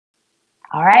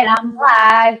All right, I'm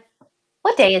live.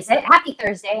 What day is it? Happy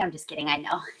Thursday. I'm just kidding, I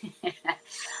know.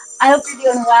 I hope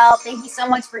you're doing well. Thank you so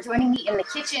much for joining me in the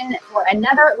kitchen for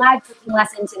another live cooking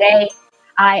lesson today.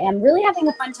 I am really having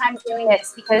a fun time doing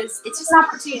this because it's just an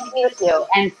opportunity to be with you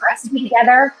and for us to be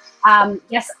together.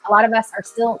 Yes, a lot of us are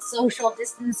still social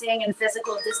distancing and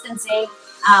physical distancing,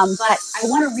 but I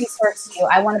want to resource you.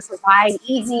 I want to provide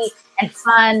easy and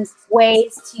fun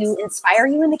ways to inspire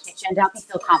you in the kitchen to help you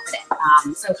feel confident.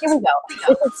 So here we go.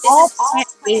 This is all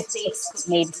plant-based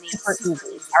made super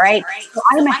easy, all right? So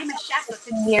I'm a chef of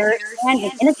 10 years and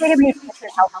an integrative nutrition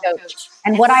health coach.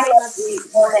 And what I love doing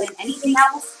more than anything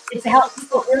else is to help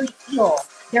people really feel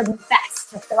their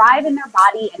best, to thrive in their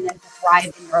body and then to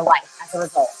thrive in their life as a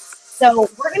result. So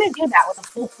we're going to do that with a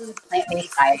full food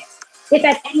plant-based diet. If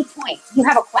at any point you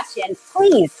have a question,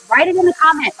 please write it in the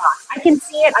comment box. I can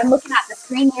see it. I'm looking at the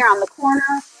screen here on the corner.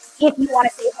 If you want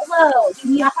to say hello, give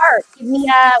me a heart, give me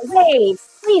a wave,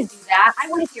 please do that. I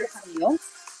want to hear from you.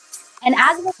 And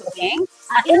as we're cooking,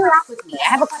 interact with me. I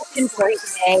have a question for you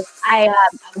today. I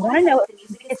want to know if the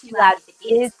music is too loud. If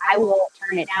it is, I will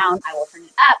turn it down. I will turn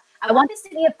it up. I want this to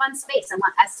be a fun space. I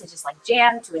want us to just like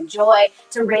jam, to enjoy,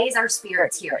 to raise our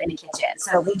spirits here in the kitchen.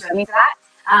 So will you join me for that?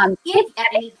 If at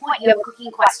any point you have a cooking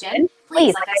question,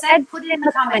 please, like I said, put it in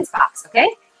the comments box, okay?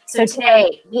 So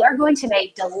today we are going to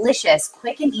make delicious,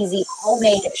 quick and easy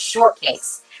homemade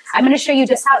shortcakes. I'm going to show you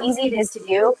just how easy it is to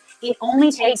do. It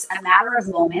only takes a matter of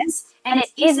moments, and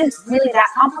it isn't really that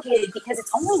complicated because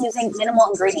it's only using minimal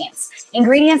ingredients.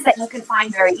 Ingredients that you can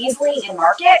find very easily in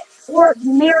market or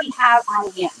you may already have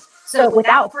on hand. So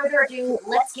without further ado,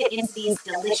 let's get into these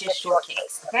delicious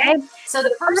shortcakes, okay? So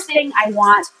the first thing I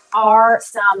want are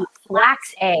some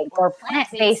flax egg or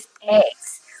plant-based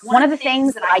eggs. One of the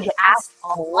things that I get asked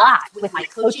a lot with my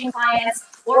coaching clients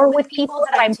or with people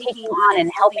that I'm taking on and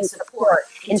helping support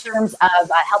in terms of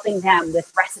helping them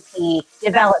with recipe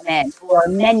development or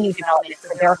menu development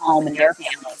for their home and their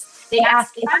families. They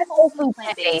ask, if I'm whole food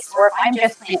plant-based or if I'm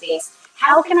just plant-based,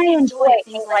 how can I enjoy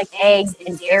things like eggs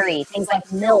and dairy, things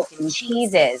like milk and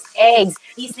cheeses, eggs?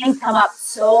 These things come up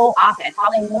so often,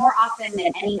 probably more often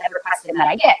than any other question that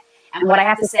I get. And what I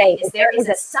have to say is there is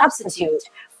a substitute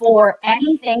for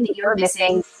anything that you're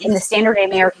missing in the standard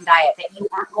American diet that you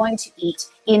aren't going to eat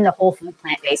in the whole food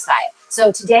plant-based diet.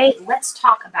 So today, let's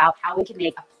talk about how we can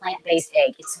make a plant-based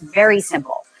egg. It's very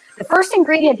simple. The first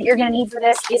ingredient that you're going to need for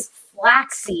this is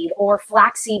flaxseed or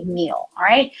flaxseed meal, all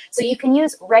right? So you can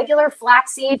use regular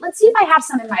flaxseed. Let's see if I have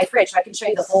some in my fridge so I can show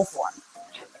you the whole form.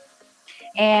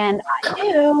 And I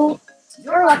do. It's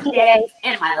your lucky day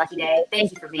and my lucky day.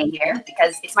 Thank you for being here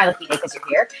because it's my lucky day because you're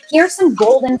here. Here's some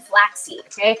golden flaxseed,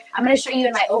 okay? I'm going to show you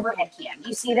in my overhead cam.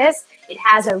 You see this? It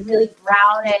has a really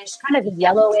brownish, kind of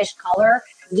yellowish color.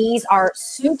 These are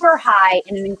super high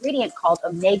in an ingredient called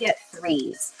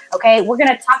omega-3s. Okay, we're going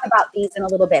to talk about these in a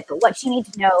little bit, but what you need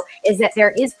to know is that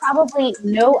there is probably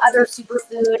no other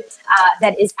superfood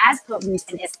that is as potent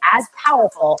and is as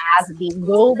powerful as the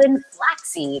golden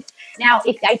flaxseed. Now,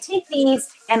 if I take these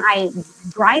and I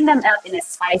grind them up in a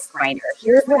spice grinder,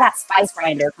 here's where that spice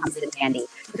grinder comes in handy.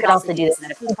 You could also do this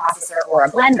in a food processor or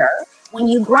a blender. When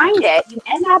you grind it, you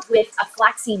end up with a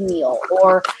flaxseed meal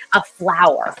or a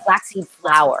flour, flaxseed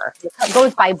flour. It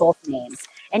goes by both names.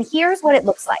 And here's what it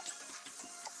looks like.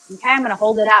 Okay, I'm going to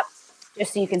hold it up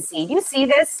just so you can see. You see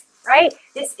this, right?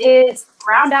 This is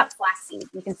ground up flaxseed.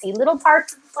 You can see little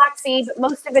parts of the flaxseed, but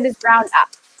most of it is ground up.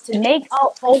 To make a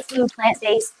whole food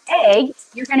plant-based egg,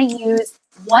 you're going to use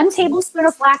 1 tablespoon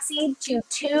of flaxseed to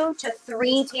 2 to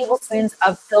 3 tablespoons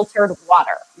of filtered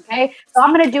water, okay? So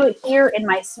I'm going to do it here in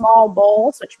my small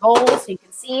bowl, switch bowls, so you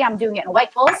can see I'm doing it in a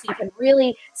white bowl so you can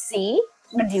really see.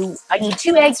 I need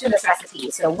 2 eggs for this recipe.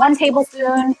 So 1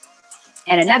 tablespoon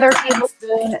and another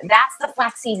tablespoon. That's the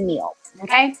flaxseed meal,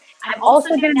 okay? I'm also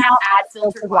going to now add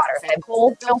filtered water. So I have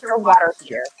cold filtered water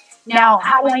here. Now,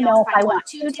 how do I know if I want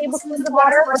 2 tablespoons of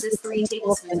water versus 3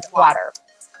 tablespoons of water?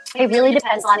 It really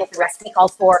depends on if the recipe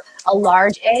calls for a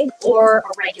large egg or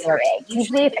a regular egg.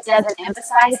 Usually, if it doesn't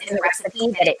emphasize in the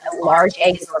recipe that a large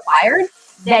egg is required,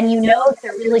 then you know that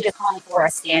they're really just calling for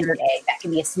a standard egg. That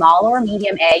can be a small or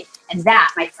medium egg, and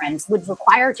that, my friends, would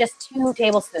require just 2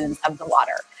 tablespoons of the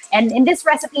water. And in this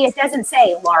recipe, it doesn't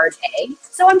say large egg,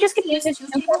 so I'm just going to use 2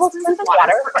 tablespoons of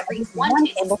water for every 1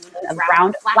 tablespoon of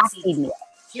ground flaxseed meal.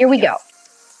 Here we go.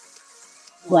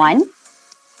 1,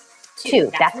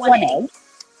 2, that's 1 egg.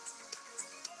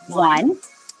 1,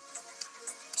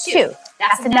 2,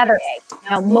 that's another egg.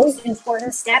 Now, most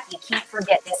important step, you can't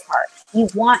forget this part. You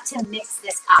want to mix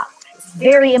this up. It's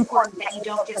very important that you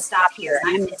don't just stop here.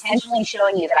 And I'm intentionally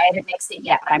showing you that I haven't mixed it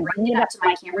yet, but I'm bringing it up to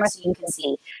my camera so you can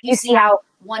see. You see how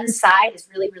one side is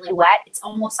really, really wet? It's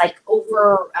almost like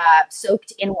over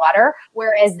soaked in water,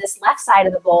 whereas this left side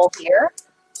of the bowl here,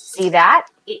 see that?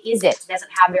 It isn't. It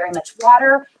doesn't have very much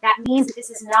water. That means that this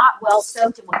is not well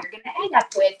soaked, and what you're going to end up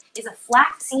with is a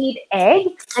flaxseed egg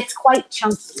that's quite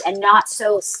chunky and not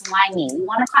so slimy. We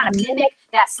want to kind of mimic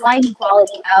that slimy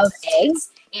quality of eggs,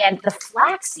 and the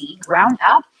flaxseed ground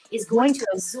up is going to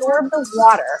absorb the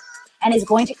water and is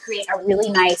going to create a really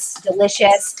nice,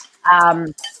 delicious,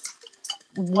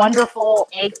 wonderful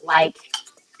egg-like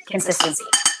consistency.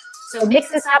 So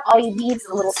mix this up. All you need is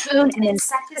a little spoon, and then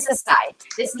set this aside.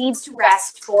 This needs to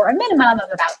rest for a minimum of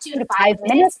about 2 to 5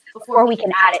 minutes before we can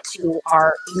add it to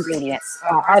our ingredients,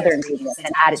 other ingredients, and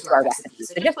add it to our recipe.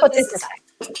 So just put this aside.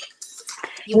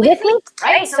 You with me?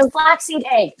 Right? So flaxseed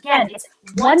egg. Again, it's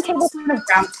 1 tablespoon of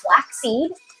ground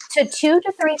flaxseed to 2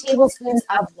 to 3 tablespoons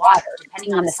of water,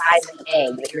 depending on the size of the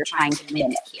egg that you're trying to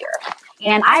mimic here.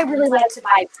 And I really like to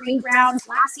buy pre-ground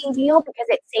flaxseed meal because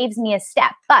it saves me a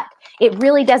step. But it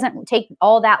really doesn't take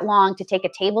all that long to take a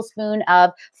tablespoon of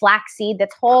flaxseed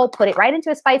that's whole, put it right into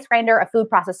a spice grinder, a food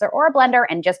processor, or a blender,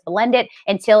 and just blend it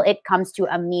until it comes to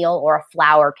a meal or a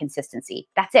flour consistency.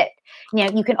 That's it. You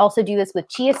know, you can also do this with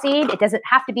chia seed. It doesn't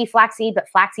have to be flaxseed, but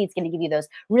flaxseed's going to give you those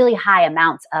really high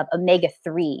amounts of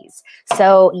omega-3s.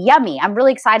 So yummy. I'm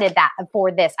really excited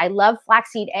for this. I love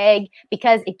flaxseed egg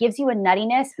because it gives you a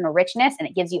nuttiness and a richness, and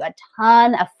it gives you a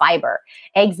ton of fiber.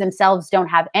 Eggs themselves don't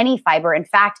have any fiber. In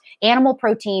fact, animal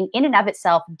protein in and of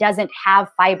itself doesn't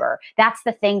have fiber. That's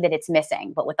the thing that it's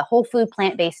missing. But with the whole food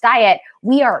plant-based diet,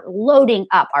 we are loading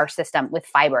up our system with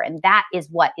fiber. And that is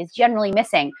what is generally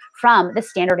missing from the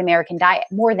standard American diet.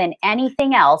 More than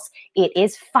anything else, it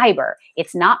is fiber.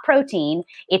 It's not protein.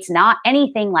 It's not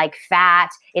anything like fat.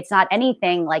 It's not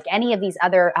anything like any of these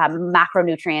other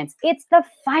macronutrients. It's the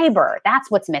fiber. That's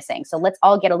what's missing. So let's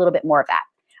all get a little bit more of that.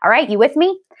 All right, you with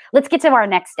me? Let's get to our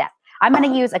next step. I'm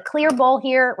going to use a clear bowl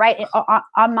here, right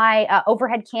on my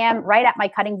overhead cam, right at my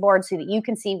cutting board so that you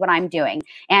can see what I'm doing.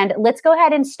 And let's go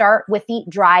ahead and start with the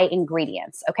dry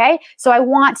ingredients, okay? So I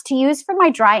want to use for my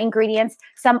dry ingredients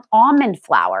some almond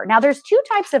flour. Now, there's 2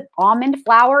 types of almond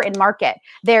flour in market.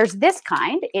 There's this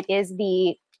kind. It is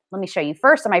the, let me show you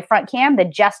first on my front cam, the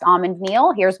Just Almond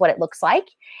Meal. Here's what it looks like.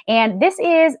 And this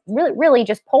is really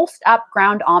just pulsed up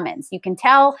ground almonds. You can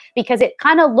tell because it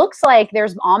kind of looks like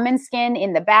there's almond skin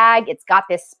in the bag. It's got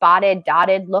this spotted,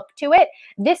 dotted look to it.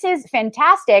 This is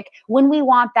fantastic when we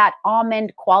want that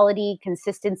almond quality,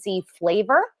 consistency,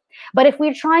 flavor. But if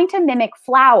we're trying to mimic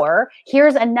flour,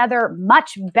 here's another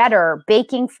much better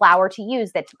baking flour to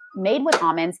use that's made with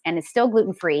almonds and is still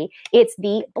gluten-free. It's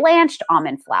the blanched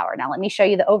almond flour. Now, let me show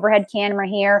you the overhead camera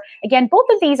here. Again, both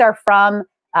of these are from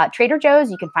Trader Joe's.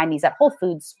 You can find these at Whole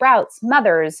Foods, Sprouts,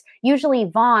 Mother's, usually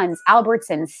Vons,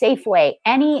 Albertsons, Safeway.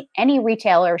 Any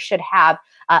retailer should have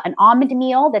an almond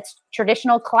meal that's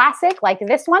traditional classic like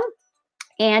this one,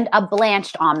 and a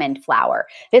blanched almond flour.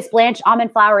 This blanched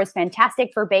almond flour is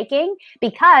fantastic for baking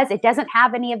because it doesn't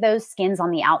have any of those skins on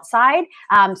the outside.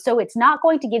 So it's not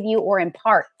going to give you or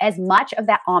impart as much of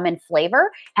that almond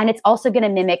flavor. And it's also going to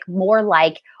mimic more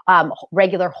like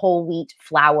regular whole wheat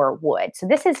flour would. So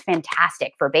this is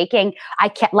fantastic for baking.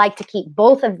 I like to keep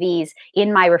both of these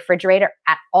in my refrigerator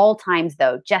at all times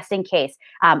though, just in case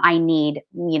I need,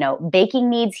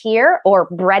 baking needs here or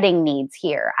breading needs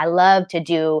here. I love to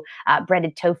do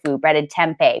breaded tofu, breaded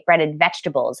tempeh, breaded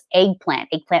vegetables, eggplant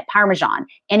parmesan,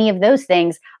 any of those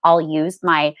things. I'll use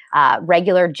my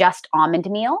regular just almond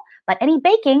meal, but any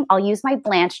baking, I'll use my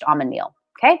blanched almond meal.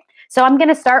 Okay, so I'm going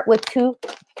to start with 2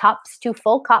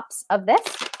 full cups of this.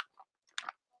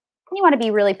 You want to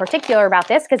be really particular about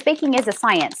this because baking is a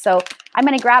science. So I'm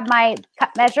going to grab my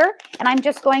cup measure and I'm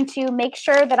just going to make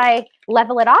sure that I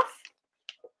level it off.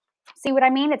 See what I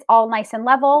mean? It's all nice and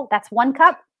level. That's 1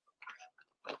 cup.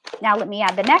 Now let me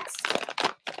add the next.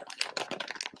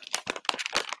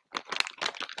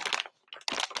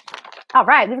 All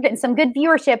right, we're getting some good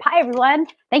viewership. Hi, everyone.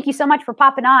 Thank you so much for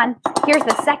popping on. Here's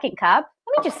the 2nd cup.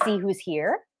 Let me just see who's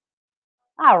here.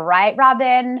 All right,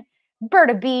 Robin,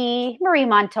 Berta B, Marie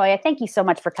Montoya, thank you so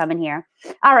much for coming here.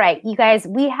 All right, you guys,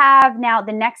 we have now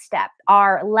the next step,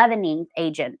 our leavening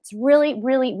agent. It's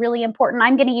really important.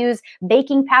 I'm going to use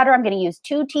baking powder. I'm going to use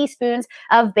 2 teaspoons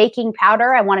of baking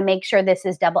powder. I want to make sure this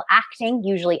is double acting.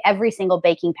 Usually every single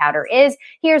baking powder is.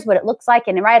 Here's what it looks like.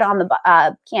 And right on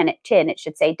the tin, it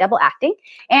should say double acting.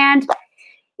 And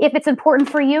if it's important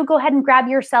for you, go ahead and grab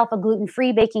yourself a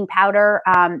gluten-free baking powder.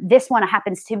 This one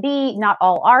happens to be, not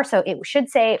all are, so it should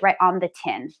say right on the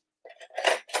tin.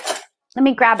 Let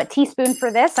me grab a teaspoon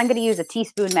for this. I'm going to use a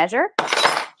teaspoon measure.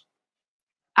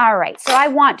 All right, so I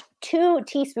want 2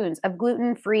 teaspoons of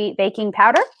gluten-free baking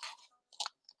powder.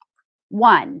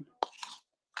 1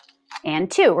 and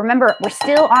 2. Remember, we're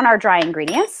still on our dry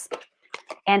ingredients.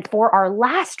 And for our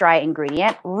last dry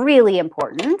ingredient, really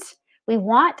important, we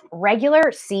want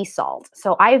regular sea salt.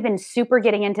 So I've been super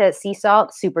getting into sea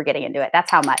salt, super getting into it. That's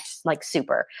how much, like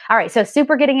super. All right, so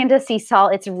super getting into sea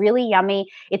salt. It's really yummy.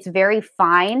 It's very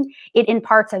fine. It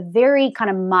imparts a very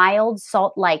kind of mild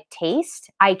salt-like taste.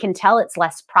 I can tell it's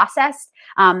less processed.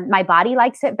 My body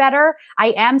likes it better.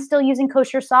 I am still using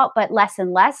kosher salt, but less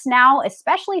and less now,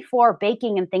 especially for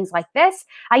baking and things like this.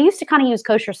 I used to kind of use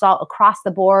kosher salt across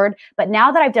the board, but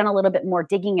now that I've done a little bit more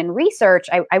digging and research,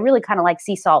 I really kind of like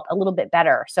sea salt a little bit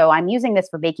better. So I'm using this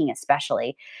for baking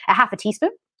especially. A half a teaspoon.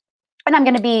 And I'm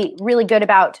going to be really good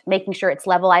about making sure it's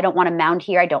level. I don't want to mound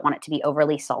here. I don't want it to be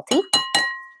overly salty.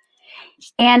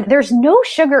 And there's no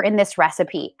sugar in this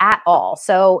recipe at all.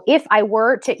 So if I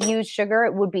were to use sugar,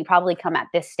 it would be probably come at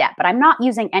this step, but I'm not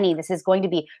using any. This is going to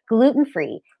be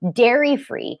gluten-free,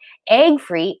 dairy-free,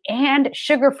 egg-free, and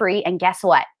sugar-free. And guess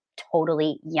what?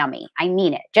 Totally yummy. I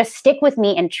mean it. Just stick with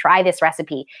me and try this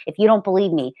recipe. If you don't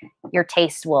believe me, your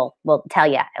taste will tell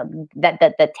you that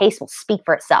the taste will speak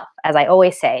for itself, as I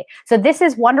always say. So this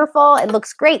is wonderful. It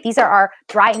looks great. These are our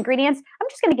dry ingredients. I'm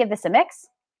just going to give this a mix.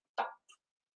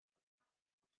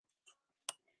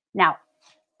 Now,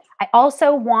 I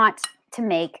also want to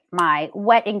make my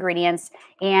wet ingredients,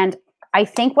 and I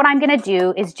think what I'm going to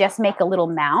do is just make a little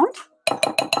mound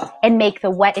and make the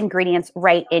wet ingredients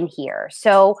right in here.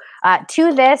 So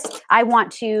to this, I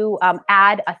want to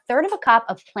add 1/3 cup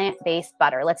of plant-based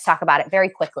butter. Let's talk about it very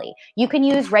quickly. You can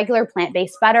use regular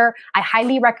plant-based butter. I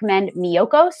highly recommend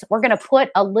Miyokos. We're going to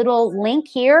put a little link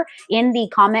here in the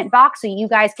comment box so you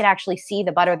guys can actually see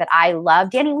the butter that I love.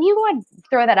 Danny, will you go ahead and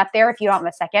throw that up there if you don't have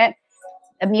a second?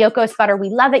 A Miyokos butter, we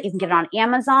love it. You can get it on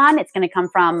Amazon. It's going to come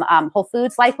from Whole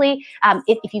Foods likely.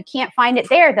 If you can't find it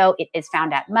there, though, it is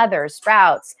found at Mother's,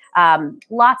 Sprouts,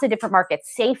 lots of different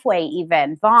markets, Safeway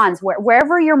even, Vons,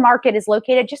 wherever your market is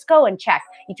located, just go and check.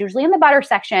 It's usually in the butter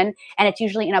section, and it's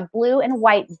usually in a blue and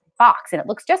white box, and it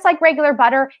looks just like regular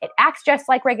butter. It acts just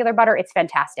like regular butter. It's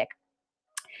fantastic.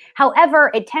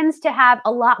 However, it tends to have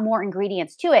a lot more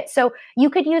ingredients to it. So you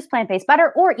could use plant-based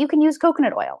butter or you can use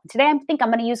coconut oil. Today, I think I'm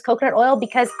going to use coconut oil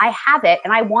because I have it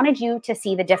and I wanted you to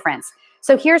see the difference.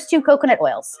 So here's 2 coconut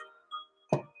oils.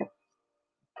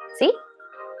 See?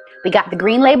 We got the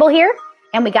green label here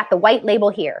and we got the white label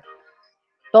here.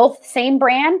 Both same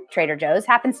brand, Trader Joe's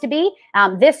happens to be.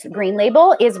 This green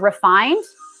label is refined,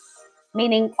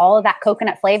 meaning all of that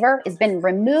coconut flavor has been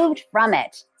removed from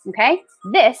it. Okay?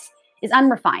 This is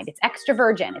unrefined. It's extra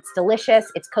virgin. It's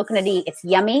delicious. It's coconutty. It's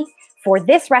yummy. For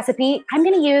this recipe, I'm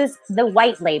going to use the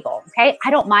white label. Okay. I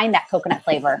don't mind that coconut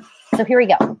flavor. So here we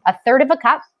go. 1/3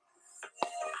 cup.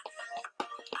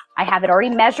 I have it already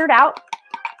measured out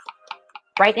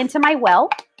right into my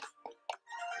well.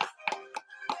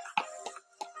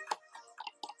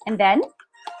 And then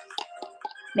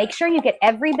make sure you get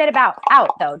every bit out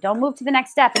though. Don't move to the next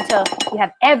step until you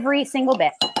have every single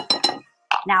bit.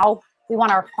 Now, we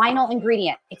want our final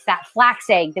ingredient. It's that flax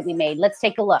egg that we made. Let's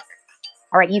take a look.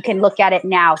 All right, you can look at it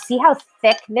now. See how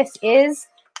thick this is?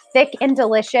 Thick and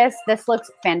delicious. This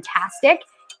looks fantastic.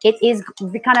 It is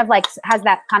kind of like, has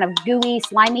that kind of gooey,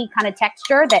 slimy kind of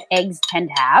texture that eggs tend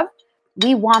to have.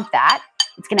 We want that.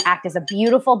 It's going to act as a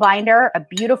beautiful binder, a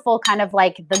beautiful kind of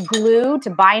like the glue to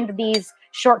bind these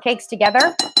shortcakes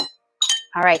together.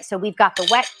 All right, so we've got the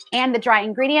wet and the dry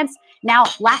ingredients. Now,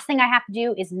 last thing I have to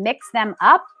do is mix them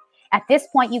up. At this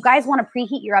point, you guys want to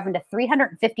preheat your oven to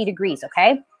 350 degrees,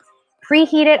 okay?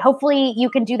 Preheat it. Hopefully, you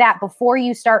can do that before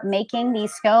you start making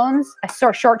these scones,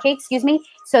 shortcakes, excuse me,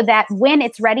 so that when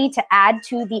it's ready to add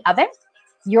to the oven,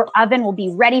 your oven will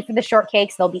be ready for the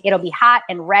shortcakes. It'll be hot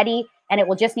and ready, and it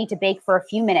will just need to bake for a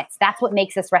few minutes. That's what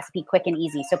makes this recipe quick and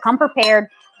easy. So come prepared.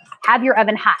 Have your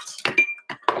oven hot.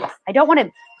 I don't want to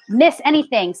miss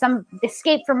anything. Some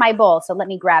escaped from my bowl, so let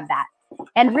me grab that.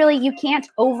 And really, you can't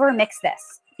over mix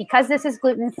this. Because this is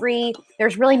gluten-free,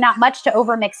 there's really not much to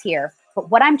overmix here. But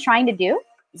what I'm trying to do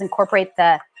is incorporate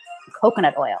the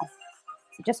coconut oil.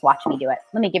 So just watch me do it.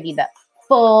 Let me give you the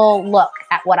full look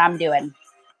at what I'm doing.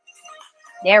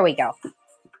 There we go.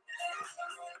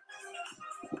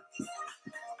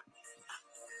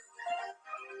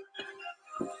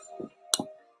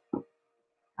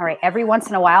 All right, every once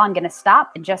in a while, I'm going to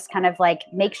stop and just kind of like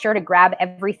make sure to grab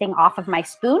everything off of my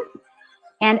spoon.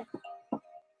 And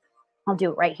I'll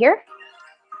do it right here.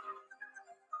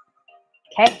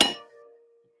 Okay.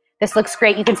 This looks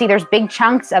great. You can see there's big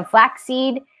chunks of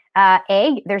flaxseed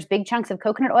egg. There's big chunks of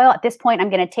coconut oil. At this point, I'm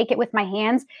going to take it with my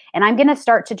hands and I'm going to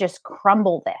start to just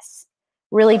crumble this.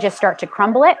 Really just start to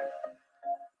crumble it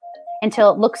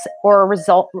until it looks or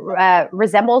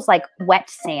resembles like wet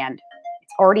sand.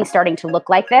 It's already starting to look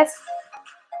like this.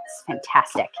 It's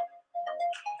fantastic.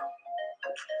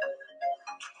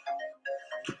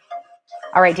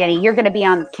 All right, Danny, you're going to be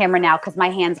on camera now because my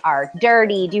hands are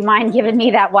dirty. Do you mind giving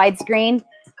me that widescreen?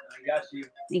 I got you.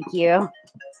 Thank you.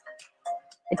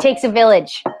 It takes a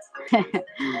village.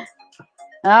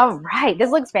 All right, this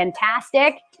looks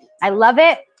fantastic. I love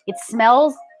it. It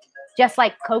smells just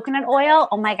like coconut oil.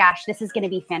 Oh my gosh, this is going to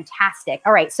be fantastic.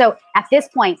 All right, so at this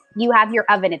point, you have your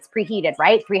oven. It's preheated,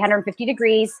 right? 350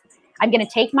 degrees. I'm going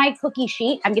to take my cookie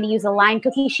sheet. I'm going to use a lined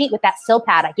cookie sheet with that sill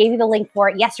pad. I gave you the link for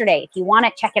it yesterday. If you want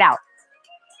it, check it out.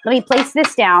 Let me place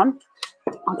this down.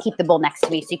 I'll keep the bowl next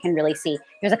to me so you can really see.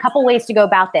 There's a couple ways to go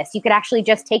about this. You could actually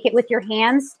just take it with your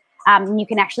hands. You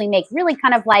can actually make really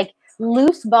kind of like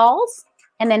loose balls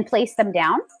and then place them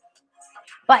down.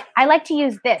 But I like to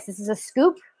use this. This is a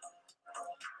scoop.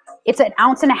 It's 1.5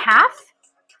 ounces.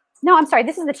 No, I'm sorry.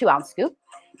 This is the 2-ounce scoop.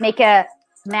 Make a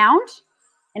mound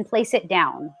and place it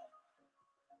down.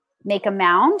 Make a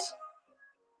mound.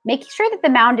 Make sure that the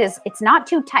mound it's not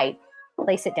too tight.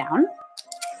 Place it down.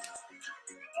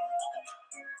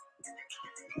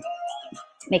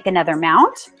 Make another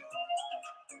mound.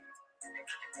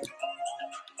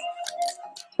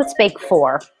 Let's bake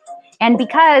 4. And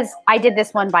because I did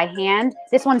this one by hand,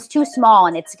 this one's too small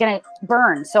and it's going to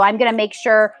burn. So I'm going to make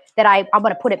sure that I'm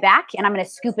going to put it back and I'm going to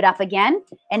scoop it up again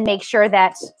and make sure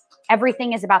that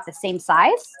everything is about the same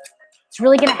size. It's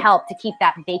really going to help to keep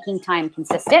that baking time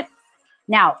consistent.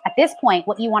 Now, at this point,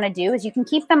 what you want to do is you can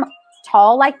keep them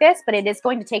tall like this, but it is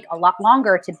going to take a lot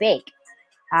longer to bake.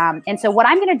 And so what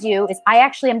I'm going to do is I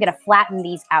actually am going to flatten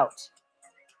these out.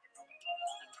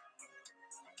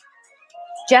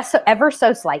 Just ever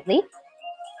so slightly.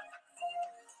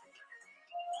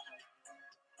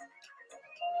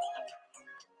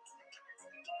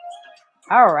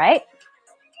 All right.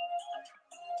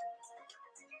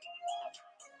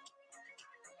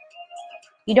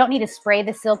 You don't need to spray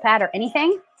the sill pad or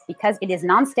anything because it is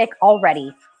nonstick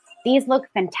already. These look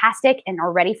fantastic and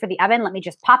are ready for the oven. Let me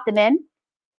just pop them in.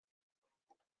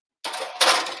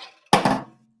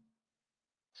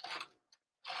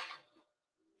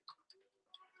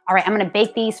 All right, I'm going to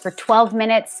bake these for 12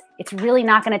 minutes. It's really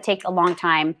not going to take a long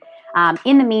time.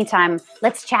 In the meantime,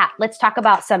 let's chat. Let's talk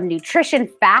about some nutrition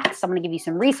facts. I'm going to give you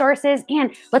some resources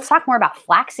and let's talk more about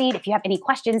flaxseed. If you have any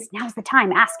questions, now's the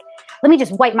time. Ask. Let me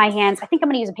just wipe my hands. I think I'm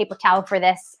going to use a paper towel for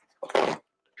this.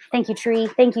 Thank you, Tree.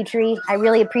 Thank you, Tree. I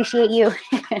really appreciate you.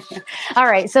 All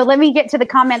right, so let me get to the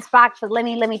comments box, but let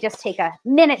me just take a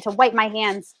minute to wipe my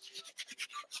hands.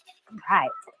 All right.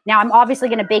 Now, I'm obviously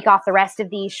going to bake off the rest of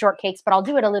these shortcakes, but I'll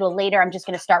do it a little later. I'm just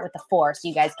going to start with the 4 so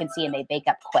you guys can see and they bake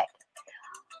up quick.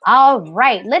 All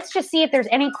right. Let's just see if there's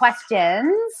any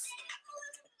questions.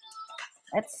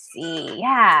 Let's see.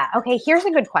 Yeah. Okay, here's a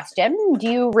good question. Do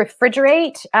you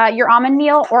refrigerate your almond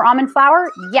meal or almond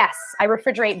flour? Yes, I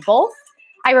refrigerate both.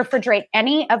 I refrigerate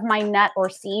any of my nut or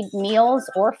seed meals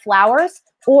or flours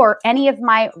or any of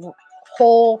my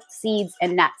whole seeds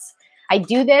and nuts. I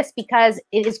do this because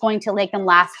it is going to make them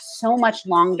last so much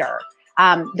longer.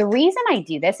 The reason I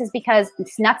do this is because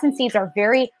nuts and seeds are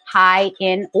very high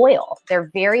in oil.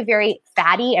 They're very, very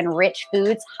fatty and rich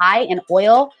foods, high in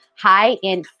oil, high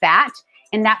in fat,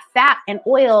 and that fat and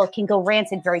oil can go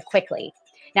rancid very quickly.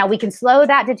 Now, we can slow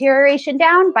that deterioration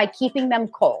down by keeping them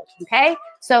cold, okay?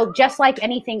 So just like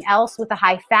anything else with a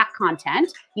high fat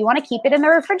content, you want to keep it in the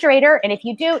refrigerator, and if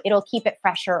you do, it'll keep it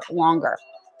fresher longer.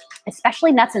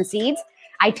 Especially nuts and seeds,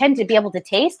 I tend to be able to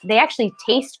taste. They actually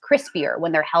taste crispier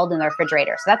when they're held in the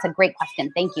refrigerator. So that's a great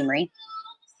question. Thank you, Marie.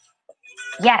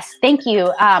 Yes, thank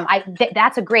you.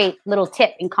 That's a great little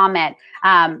tip and comment.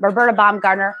 Roberta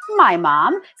Baumgartner, my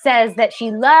mom, says that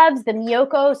she loves the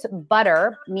Miyoko's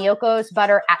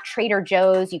butter at Trader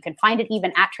Joe's. You can find it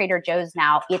even at Trader Joe's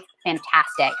now. It's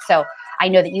fantastic. So I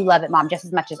know that you love it, Mom, just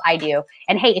as much as I do.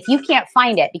 And hey, if you can't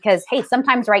find it, because hey,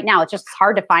 sometimes right now it's just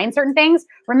hard to find certain things,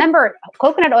 remember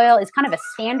coconut oil is kind of a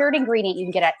standard ingredient you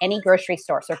can get at any grocery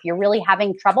store. So if you're really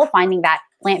having trouble finding that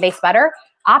plant-based butter,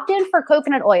 opt in for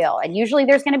coconut oil. And usually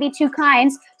there's going to be 2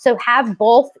 kinds. So have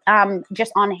both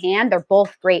just on hand. They're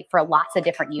both great for lots of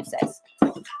different uses.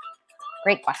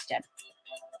 Great question.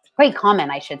 Great comment,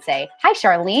 I should say. Hi,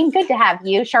 Charlene. Good to have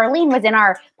you. Charlene was in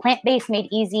our Plant-Based Made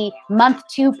Easy month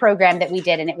 2 program that we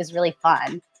did, and it was really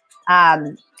fun.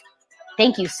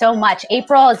 Thank you so much.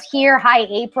 April is here. Hi,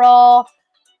 April.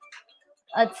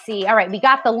 Let's see. All right, we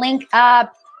got the link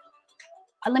up.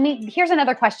 here's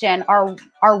another question. Are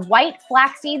white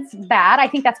flax seeds bad? I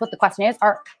think that's what the question is.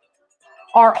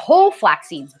 Are whole flax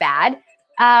seeds bad?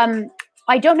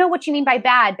 I don't know what you mean by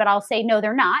bad, but I'll say no,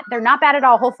 they're not. They're not bad at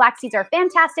all. Whole flax seeds are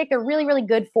fantastic. They're really, really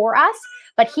good for us.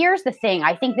 But here's the thing.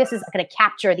 I think this is going to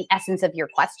capture the essence of your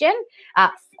question.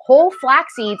 Whole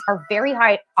flax seeds are very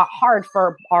hard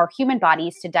for our human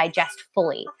bodies to digest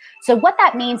fully. So what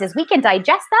that means is we can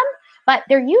digest them, but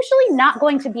they're usually not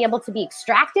going to be able to be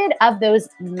extracted of those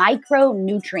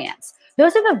micronutrients.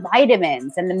 Those are the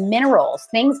vitamins and the minerals,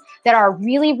 things that are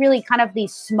really, really kind of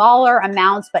these smaller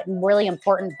amounts, but really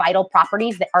important vital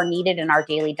properties that are needed in our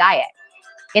daily diet.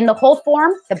 In the whole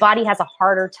form, the body has a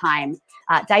harder time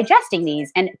digesting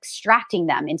these and extracting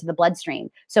them into the bloodstream.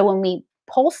 So when we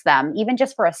pulse them, even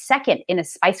just for a second in a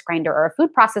spice grinder or a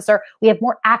food processor, we have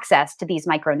more access to these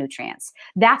micronutrients.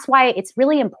 That's why it's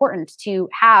really important to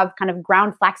have kind of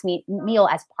ground flax meal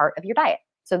as part of your diet.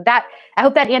 So that, I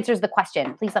hope that answers the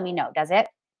question. Please let me know, does it?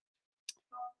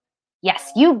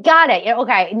 Yes, you got it.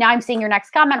 Okay, now I'm seeing your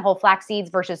next comment, whole flax seeds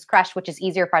versus crushed, which is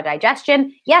easier for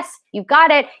digestion. Yes, you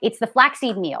got it. It's the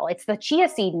flaxseed meal. It's the chia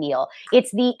seed meal.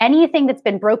 It's the anything that's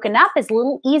been broken up is a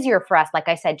little easier for us, like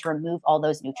I said, to remove all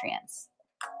those nutrients.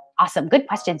 Awesome. Good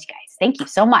questions, you guys. Thank you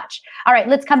so much. All right,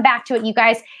 let's come back to it, you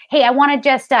guys. Hey, I want to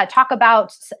just talk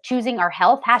about choosing our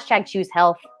health. Hashtag choose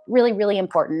health. Really, really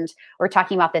important. We're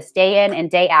talking about this day in and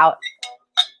day out.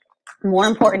 More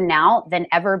important now than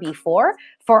ever before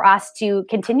for us to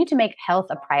continue to make health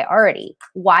a priority.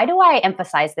 Why do I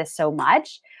emphasize this so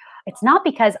much? It's not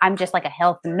because I'm just like a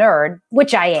health nerd,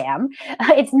 which I am.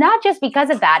 It's not just because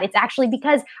of that. It's actually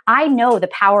because I know the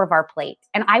power of our plate,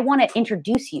 and I want to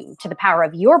introduce you to the power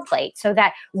of your plate so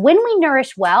that when we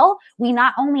nourish well, we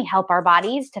not only help our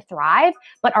bodies to thrive,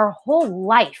 but our whole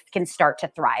life can start to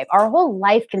thrive. Our whole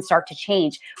life can start to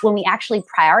change when we actually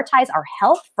prioritize our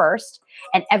health first,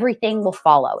 and everything will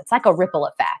follow. It's like a ripple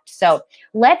effect. So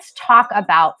let's talk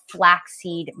about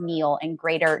flaxseed meal in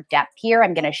greater depth here.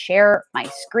 I'm going to share my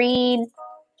screen.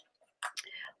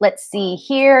 Let's see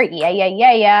here.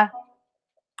 Yeah.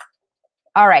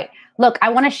 All right. Look, I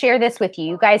want to share this with you.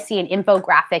 You guys see an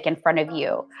infographic in front of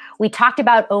you. We talked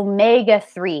about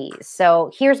omega-3s.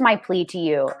 So here's my plea to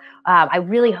you. I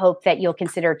really hope that you'll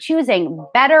consider choosing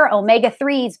better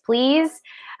omega-3s, please.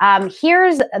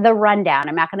 Here's the rundown.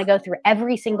 I'm not going to go through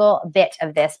every single bit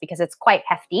of this because it's quite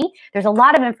hefty. There's a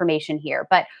lot of information here,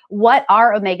 but what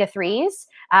are omega-3s?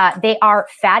 They are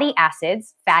fatty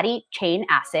acids, fatty chain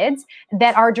acids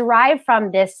that are derived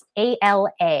from this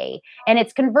ALA, and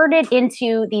it's converted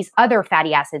into these other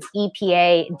fatty acids,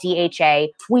 EPA, DHA.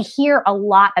 We hear a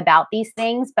lot about these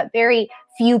things, but very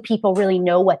few people really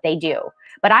know what they do.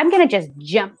 But I'm going to just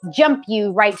jump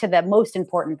you right to the most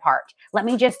important part. Let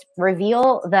me just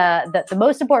reveal the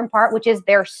most important part, which is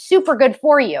they're super good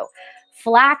for you.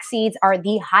 Flax seeds are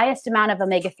the highest amount of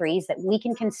omega-3s that we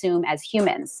can consume as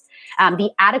humans.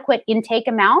 The adequate intake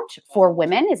amount for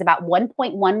women is about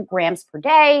 1.1 grams per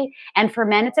day. And for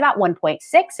men, it's about 1.6.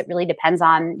 It really depends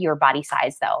on your body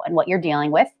size, though, and what you're dealing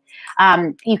with.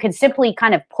 You can simply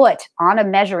kind of put on a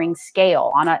measuring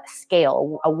scale,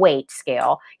 a weight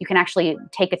scale, you can actually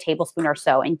take a tablespoon or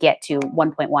so and get to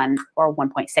 1.1 or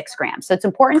 1.6 grams. So it's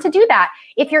important to do that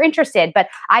if you're interested. But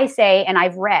I say, and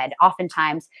I've read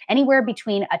oftentimes, anywhere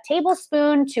between a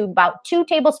tablespoon to about 2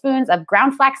 tablespoons of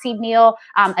ground flaxseed meal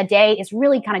a day is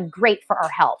really kind of great for our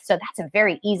health. So that's a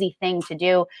very easy thing to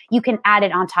do. You can add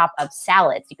it on top of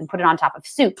salads. You can put it on top of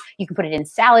soup. You can put it in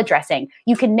salad dressing.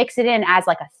 You can mix it in as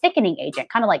like a thickening agent,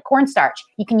 kind of like cornstarch.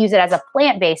 You can use it as a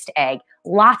plant-based egg.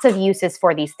 Lots of uses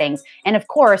for these things. And of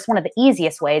course, one of the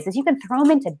easiest ways is you can throw them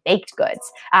into baked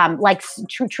goods, like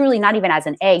truly not even as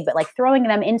an egg, but like throwing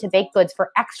them into baked goods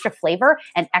for extra flavor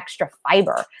and extra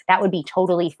fiber. That would be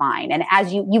totally fine. And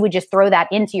as you would just throw that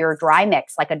into your dry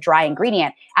mix, like a dry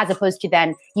ingredient, as opposed to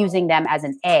then using them as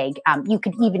an egg. You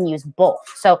could even use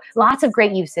both. So lots of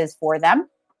great uses for them.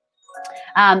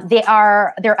 There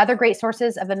are other great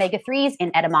sources of omega-3s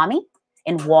in edamame,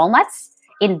 in walnuts,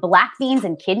 in black beans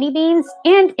and kidney beans,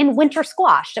 and in winter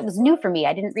squash. That was new for me.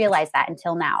 I didn't realize that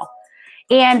until now.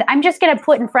 And I'm just going to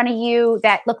put in front of you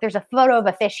that, look, there's a photo of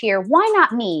a fish here. Why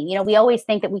not me? You know, we always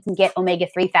think that we can get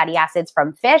omega-3 fatty acids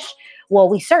from fish. Well,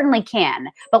 we certainly can.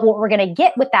 But what we're going to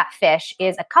get with that fish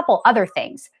is a couple other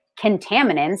things.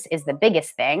 contaminants is the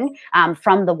biggest thing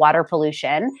from the water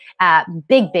pollution.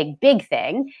 Big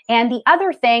thing. And the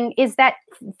other thing is that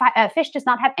fish does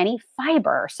not have any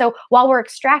fiber. So while we're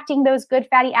extracting those good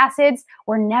fatty acids,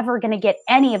 we're never going to get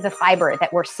any of the fiber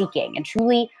that we're seeking. And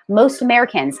truly, most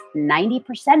Americans,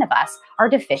 90% of us, are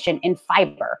deficient in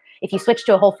fiber. If you switch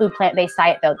to a whole food plant-based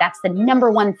diet, though, that's the number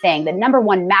one thing, the number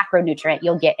one macronutrient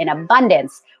you'll get in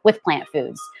abundance with plant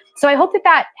foods. So I hope that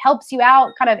that helps you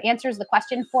out, kind of answers the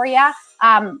question for you.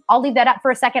 I'll leave that up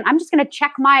for a second. I'm just going to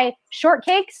check my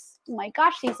shortcakes. Oh my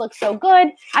gosh, these look so good.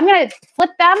 I'm going to flip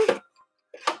them.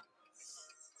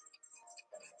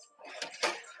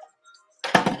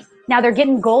 Now they're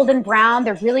getting golden brown.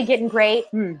 They're really getting great.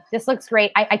 This looks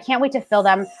great. I can't wait to fill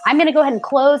them. I'm going to go ahead and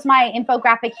close my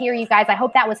infographic here, you guys. I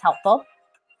hope that was helpful.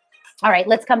 All right,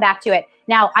 let's come back to it.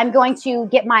 Now I'm going to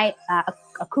get my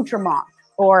accoutrement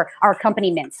or our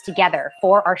accompaniments together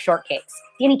for our shortcakes.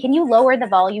 Danny, can you lower the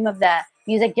volume of the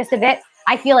music just a bit?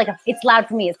 I feel like it's loud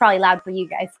for me. It's probably loud for you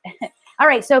guys. All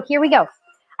right, so here we go.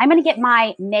 I'm going to get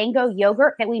my mango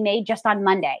yogurt that we made just on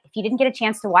Monday. If you didn't get a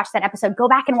chance to watch that episode, go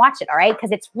back and watch it, all right?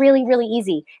 Because it's really, really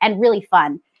easy and really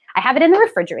fun. I have it in the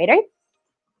refrigerator.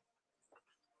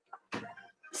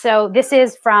 So this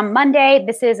is from Monday.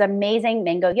 This is amazing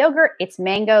mango yogurt. It's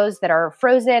mangoes that are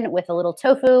frozen with a little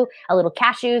tofu, a little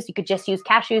cashews. You could just use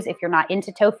cashews if you're not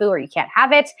into tofu or you can't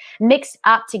have it. Mixed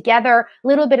up together, a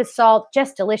little bit of salt,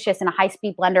 just delicious in a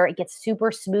high-speed blender. It gets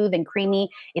super smooth and creamy.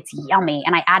 It's yummy.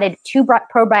 And I added 2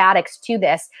 probiotics to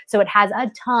this. So it has a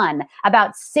ton,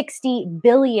 about 60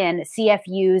 billion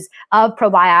CFUs of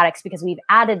probiotics because we've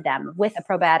added them with a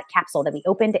probiotic capsule that we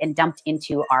opened and dumped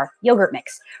into our yogurt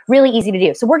mix. Really easy to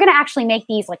do. So we're going to actually make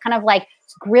these kind of like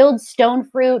grilled stone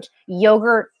fruit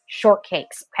yogurt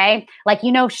shortcakes, okay? Like,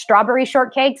 you know, strawberry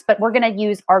shortcakes, but we're going to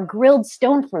use our grilled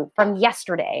stone fruit from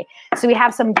yesterday. So we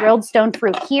have some grilled stone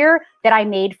fruit here that I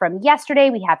made from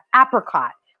yesterday. We have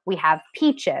apricot, we have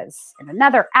peaches, and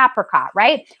another apricot,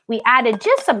 right? We added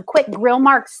just some quick grill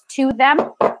marks to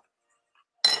them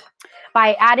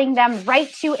by adding them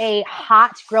right to a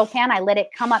hot grill pan. I let it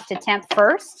come up to temp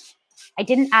first. I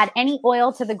didn't add any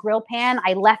oil to the grill pan.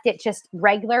 I left it just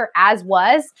regular as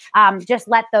was. Just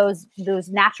let those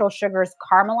natural sugars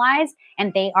caramelize,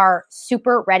 and they are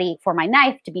super ready for my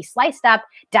knife to be sliced up,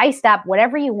 diced up,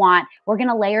 whatever you want. We're going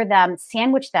to layer them,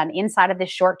 sandwich them inside of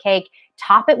this shortcake,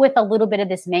 top it with a little bit of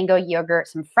this mango yogurt,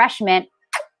 some fresh mint.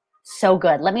 So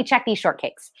good. Let me check these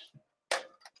shortcakes.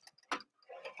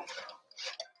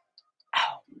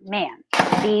 Oh, man,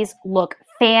 these look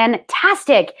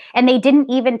fantastic. And they didn't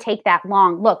even take that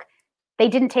long. Look, they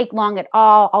didn't take long at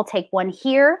all. I'll take one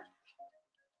here.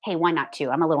 Hey, why not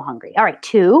 2? I'm a little hungry. All right,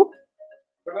 2.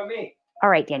 What about me? All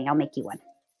right, Danny, I'll make you one.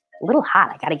 A little hot.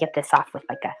 I got to get this off with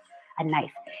like a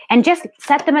knife. And just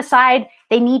set them aside.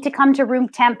 They need to come to room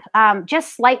temp.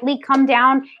 Just slightly come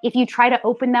down. If you try to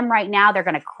open them right now, they're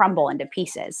going to crumble into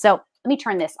pieces. So let me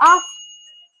turn this off.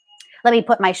 Let me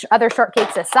put my other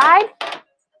shortcakes aside.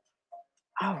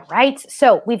 All right,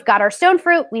 so we've got our stone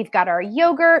fruit, we've got our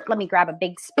yogurt. Let me grab a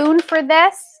big spoon for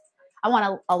this. I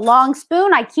want a long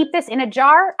spoon. I keep this in a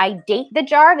jar. I date the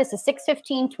jar. This is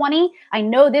 6/15/20. I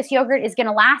know this yogurt is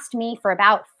gonna last me for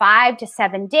about 5 to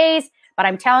 7 days, but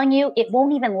I'm telling you, it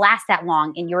won't even last that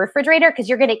long in your refrigerator because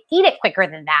you're gonna eat it quicker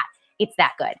than that. It's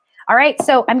that good. All right,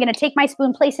 so I'm gonna take my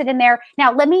spoon, place it in there.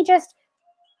 Now, let me just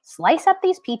slice up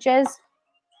these peaches.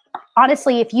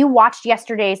 Honestly, if you watched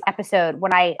yesterday's episode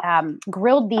when I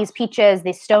grilled these peaches,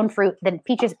 the stone fruit, the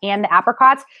peaches and the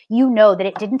apricots, you know that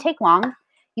it didn't take long.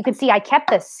 You can see I kept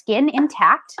the skin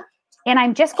intact, and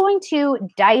I'm just going to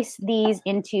dice these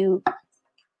into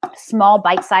small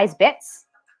bite-sized bits.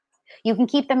 You can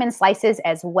keep them in slices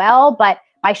as well, but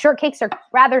my shortcakes are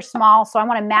rather small, so I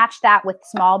want to match that with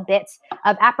small bits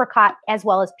of apricot as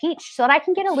well as peach so that I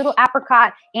can get a little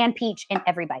apricot and peach in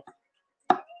every bite.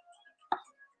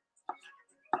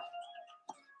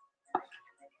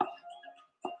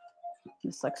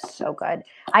 This looks so good.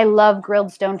 I love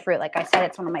grilled stone fruit. Like I said,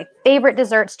 it's one of my favorite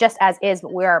desserts just as is,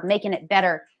 but we are making it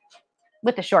better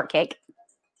with the shortcake.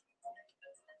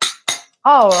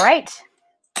 All right.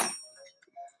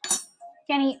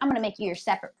 Jenny, I'm going to make you your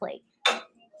separate plate.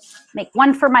 Make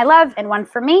one for my love and one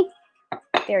for me.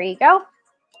 There you go.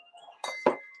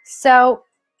 So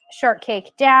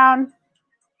shortcake down.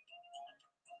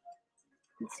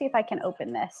 Let's see if I can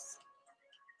open this.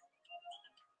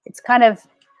 It's kind of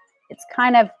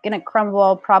going to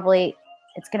crumble. Probably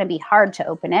it's going to be hard to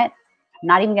open it. I'm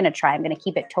not even going to try. I'm going to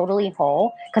keep it totally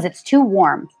whole because it's too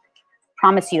warm.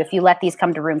 Promise you, if you let these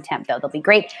come to room temp, though, they'll be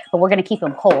great. But we're going to keep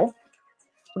them whole.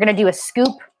 We're going to do a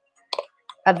scoop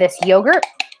of this yogurt,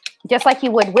 just like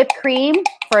you would whipped cream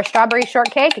for a strawberry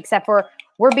shortcake, except for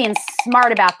we're being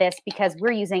smart about this because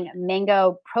we're using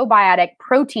mango probiotic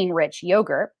protein-rich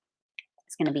yogurt.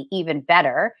 It's going to be even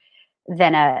better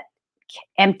than a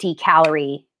empty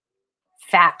calorie,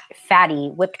 fatty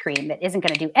whipped cream that isn't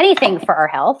going to do anything for our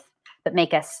health but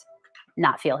make us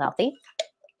not feel healthy.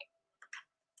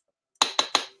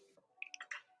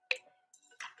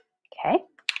 Okay.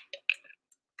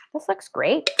 This looks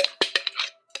great.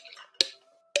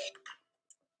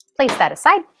 Place that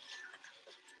aside.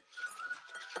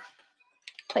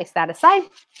 Place that aside.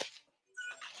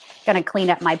 Gonna clean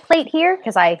up my plate here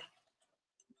because I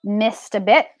missed a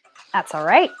bit. That's all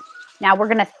right. Now we're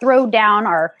gonna throw down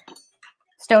our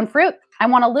stone fruit. I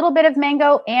want a little bit of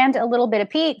mango and a little bit of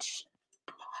peach.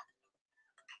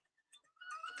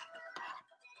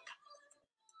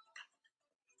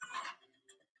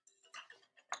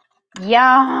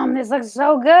 Yum, this looks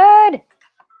so good.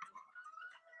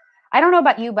 I don't know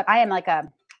about you, but I am like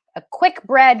a quick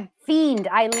bread fiend.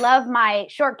 I love my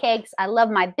shortcakes. I love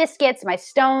my biscuits, my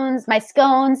scones,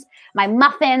 my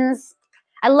muffins.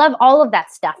 I love all of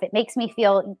that stuff. It makes me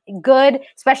feel good,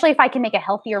 especially if I can make a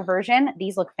healthier version.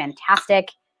 These look fantastic.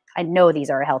 I know these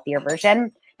are a healthier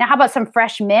version. Now, how about some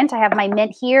fresh mint? I have my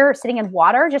mint here sitting in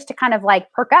water just to kind of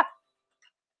like perk up.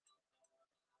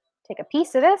 Take a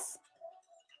piece of this.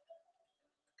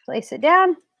 Place it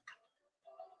down.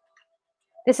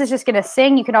 This is just going to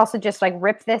sing. You can also just like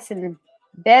rip this in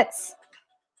bits.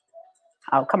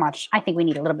 Oh, come on. I think we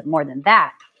need a little bit more than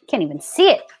that. Can't even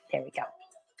see it. There we go.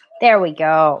 There we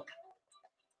go.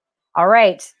 All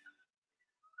right.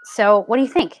 So what do you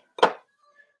think?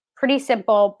 Pretty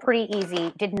simple, pretty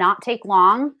easy. Did not take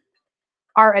long.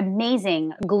 Our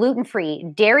amazing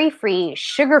gluten-free, dairy-free,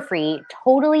 sugar-free,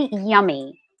 totally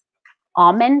yummy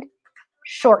almond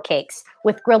shortcakes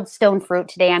with grilled stone fruit.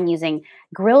 Today I'm using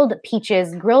grilled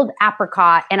peaches, grilled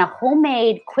apricot, and a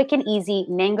homemade quick and easy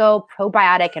mango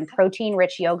probiotic and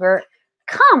protein-rich yogurt.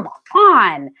 Come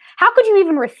on. How could you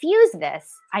even refuse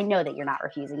this? I know that you're not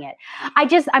refusing it.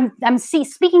 I'm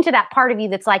speaking to that part of you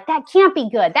that's like, that can't be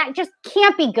good. That just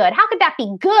can't be good. How could that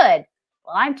be good?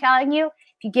 Well, I'm telling you,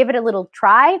 if you give it a little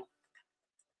try,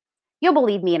 you'll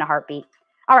believe me in a heartbeat.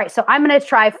 All right, so I'm going to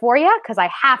try for you because I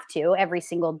have to every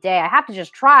single day. I have to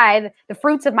just try the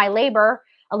fruits of my labor.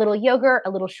 A little yogurt, a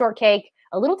little shortcake,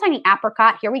 a little tiny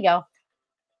apricot. Here we go.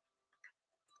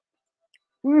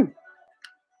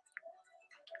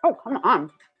 Oh, come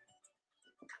on.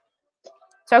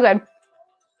 So good.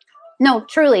 No,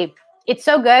 truly, it's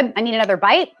so good. I need another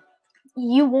bite.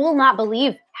 You will not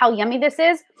believe how yummy this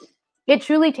is. It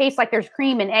truly tastes like there's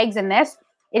cream and eggs in this.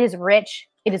 It is rich.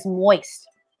 It is moist.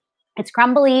 It's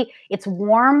crumbly, it's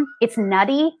warm, it's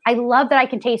nutty. I love that I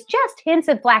can taste just hints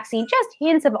of flaxseed, just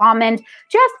hints of almond,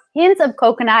 just hints of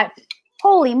coconut.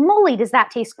 Holy moly, does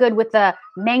that taste good with the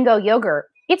mango yogurt.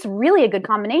 It's really a good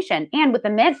combination. And with the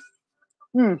mint,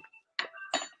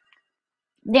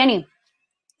 Danny,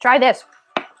 try this.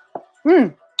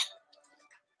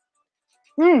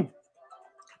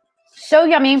 So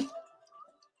yummy.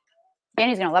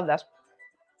 Danny's gonna love this.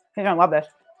 He's gonna love this.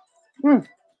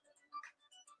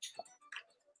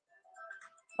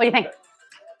 What do you think?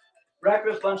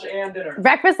 Breakfast, lunch, and dinner.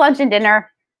 Breakfast, lunch, and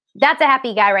dinner. That's a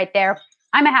happy guy right there.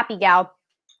 I'm a happy gal.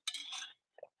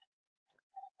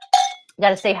 You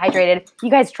gotta stay hydrated.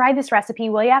 You guys try this recipe,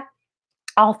 will ya?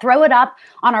 I'll throw it up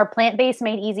on our Plant-Based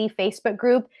Made Easy Facebook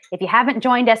group. If you haven't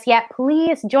joined us yet,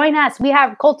 please join us. We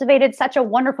have cultivated such a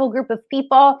wonderful group of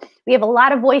people. We have a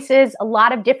lot of voices, a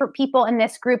lot of different people in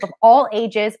this group of all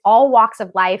ages, all walks of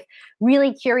life,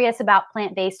 really curious about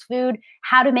plant-based food,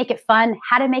 how to make it fun,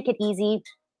 how to make it easy,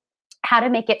 how to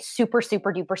make it super,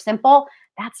 super duper simple.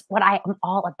 That's what I am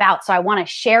all about. So I want to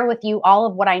share with you all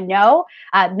of what I know.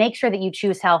 Make sure that you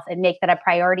choose health and make that a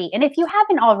priority. And if you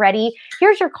haven't already,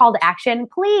 here's your call to action.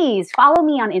 Please follow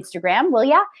me on Instagram, will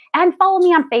ya? And follow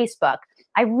me on Facebook.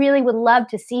 I really would love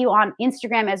to see you on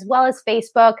Instagram as well as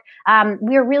Facebook.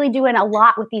 We're really doing a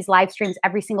lot with these live streams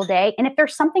every single day. And if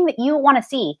there's something that you want to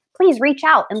see, please reach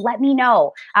out and let me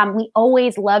know. We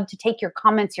always love to take your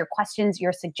comments, your questions,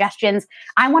 your suggestions.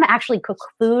 I want to actually cook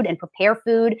food and prepare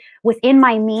food within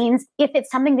my means. If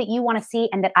it's something that you want to see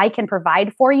and that I can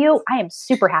provide for you, I am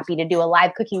super happy to do a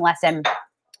live cooking lesson.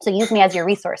 So use me as your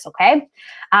resource, okay?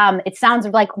 It sounds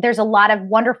like there's a lot of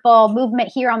wonderful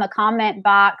movement here on the comment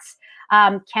box.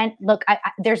 Kent, look,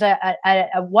 there's a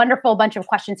wonderful bunch of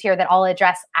questions here that I'll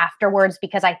address afterwards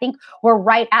because I think we're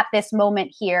right at this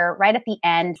moment here, right at the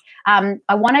end.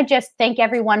 I want to just thank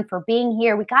everyone for being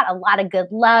here. We got a lot of good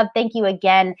love. Thank you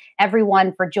again,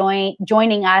 everyone, for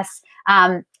joining us.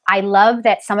 I love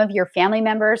that some of your family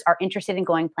members are interested in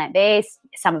going plant-based.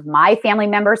 Some of my family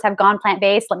members have gone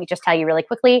plant-based. Let me just tell you really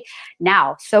quickly.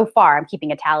 Now, so far, I'm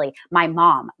keeping a tally. My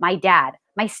mom, my dad,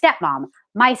 my stepmom,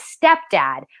 my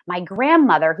stepdad, my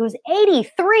grandmother, who's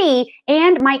 83,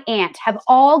 and my aunt have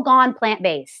all gone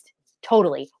plant-based.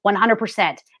 Totally,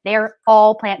 100%. They're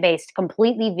all plant-based,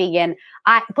 completely vegan.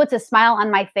 It puts a smile on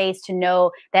my face to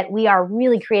know that we are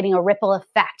really creating a ripple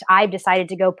effect. I've decided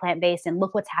to go plant-based, and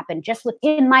look what's happened just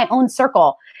within my own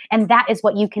circle. And that is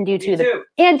what you can do too. Me too.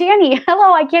 And Danny,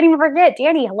 hello, I can't even forget.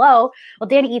 Danny, hello. Well,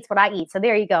 Danny eats what I eat, so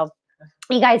there you go.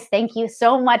 You guys, thank you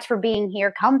so much for being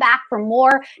here. Come back for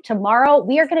more tomorrow.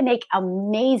 We are going to make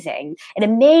an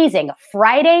amazing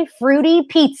Friday fruity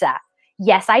pizza.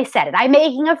 Yes, I said it. I'm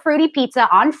making a fruity pizza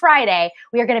on Friday.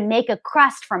 We are going to make a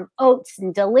crust from oats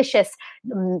and delicious,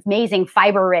 amazing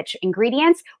fiber-rich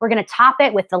ingredients. We're going to top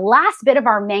it with the last bit of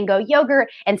our mango yogurt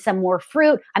and some more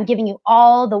fruit. I'm giving you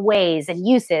all the ways and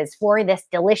uses for this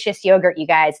delicious yogurt, you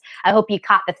guys. I hope you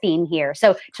caught the theme here.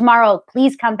 So tomorrow,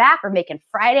 please come back. We're making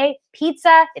Friday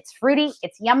pizza. It's fruity.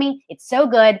 It's yummy. It's so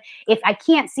good. If I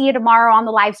can't see you tomorrow on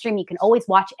the live stream, you can always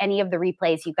watch any of the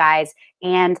replays, you guys.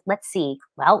 And let's see.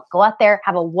 Well, go out there.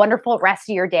 Have a wonderful rest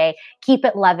of your day. Keep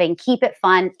it loving. Keep it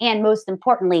fun. And most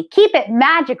importantly, keep it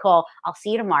magical. I'll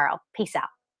see you tomorrow. Peace out.